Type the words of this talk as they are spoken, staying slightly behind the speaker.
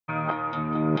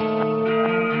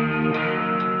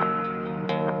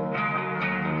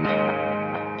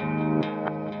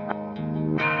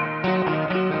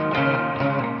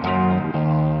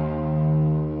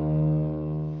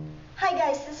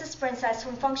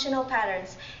Princess from Functional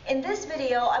Patterns. In this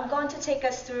video, I'm going to take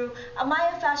us through a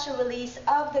myofascial release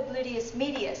of the gluteus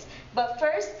medius. But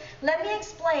first, let me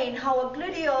explain how a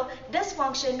gluteal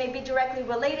dysfunction may be directly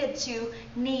related to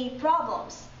knee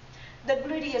problems. The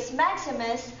gluteus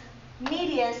maximus,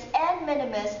 medius, and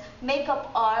minimus make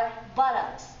up our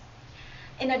buttocks.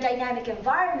 In a dynamic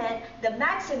environment, the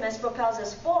maximus propels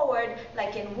us forward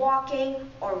like in walking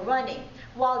or running,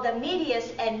 while the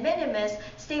medius and minimus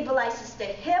stabilizes the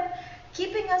hip,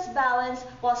 keeping us balanced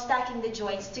while stacking the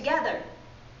joints together.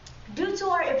 Due to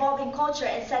our evolving culture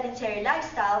and sedentary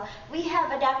lifestyle, we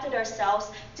have adapted ourselves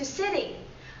to sitting,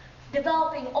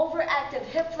 developing overactive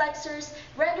hip flexors,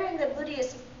 rendering the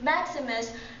gluteus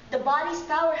maximus, the body's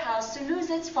powerhouse, to lose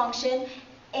its function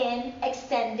in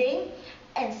extending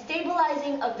and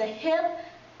stabilizing of the hip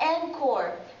and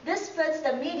core. This puts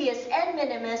the medius and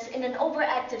minimus in an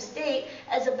overactive state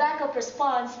as a backup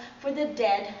response for the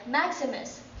dead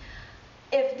maximus.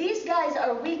 If these guys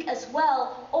are weak as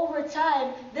well, over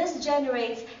time, this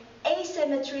generates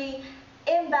asymmetry,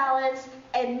 imbalance,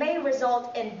 and may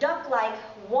result in duck-like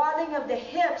waddling of the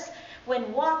hips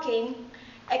when walking,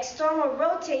 external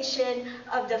rotation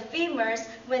of the femurs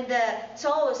when the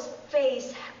toes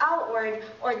face outward,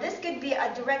 or this could be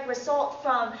a direct result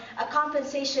from a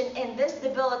compensation in this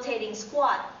debilitating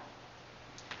squat.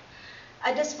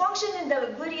 A dysfunction in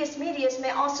the gluteus medius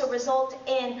may also result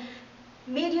in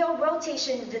medial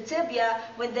rotation of the tibia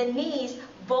when the knees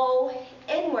bow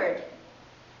inward.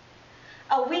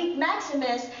 A weak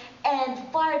maximus and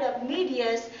fired up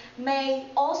medius may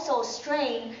also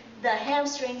strain the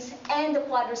hamstrings and the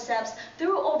quadriceps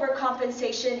through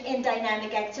overcompensation in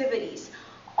dynamic activities.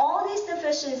 All these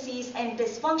deficiencies and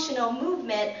dysfunctional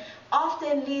movement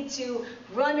often lead to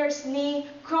runner's knee,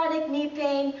 chronic knee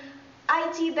pain,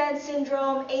 IT band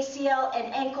syndrome, ACL,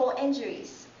 and ankle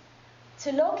injuries.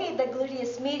 To locate the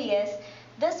gluteus medius,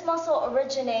 this muscle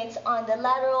originates on the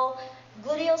lateral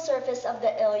gluteal surface of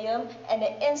the ilium and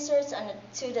it inserts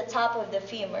onto the top of the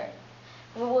femur.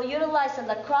 We will utilize a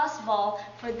lacrosse ball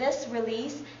for this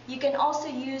release. You can also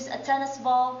use a tennis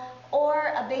ball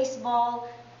or a baseball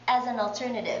as an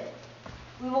alternative.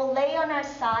 We will lay on our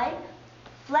side,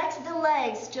 flex the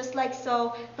legs just like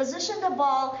so, position the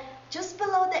ball just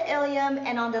below the ilium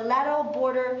and on the lateral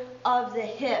border of the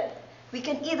hip. We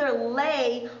can either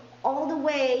lay all the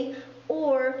way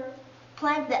or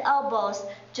plank the elbows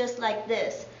just like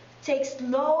this. Take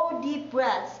slow, deep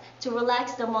breaths to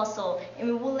relax the muscle, and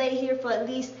we will lay here for at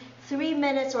least 3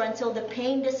 minutes or until the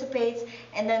pain dissipates,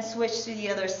 and then switch to the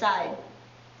other side.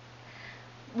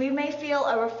 We may feel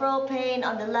a referral pain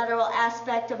on the lateral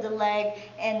aspect of the leg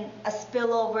and a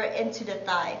spillover into the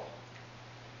thigh.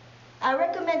 I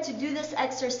recommend to do this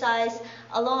exercise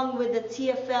along with the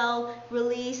TFL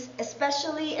release,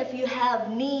 especially if you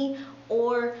have knee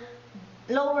or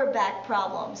lower back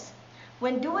problems.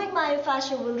 When doing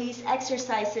myofascial release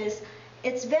exercises,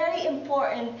 it's very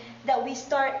important that we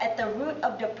start at the root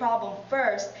of the problem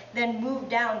first, then move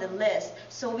down the list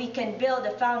so we can build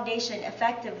a foundation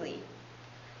effectively.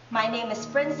 My name is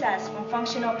Princess from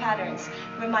Functional Patterns,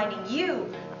 reminding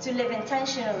you to live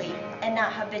intentionally and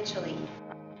not habitually.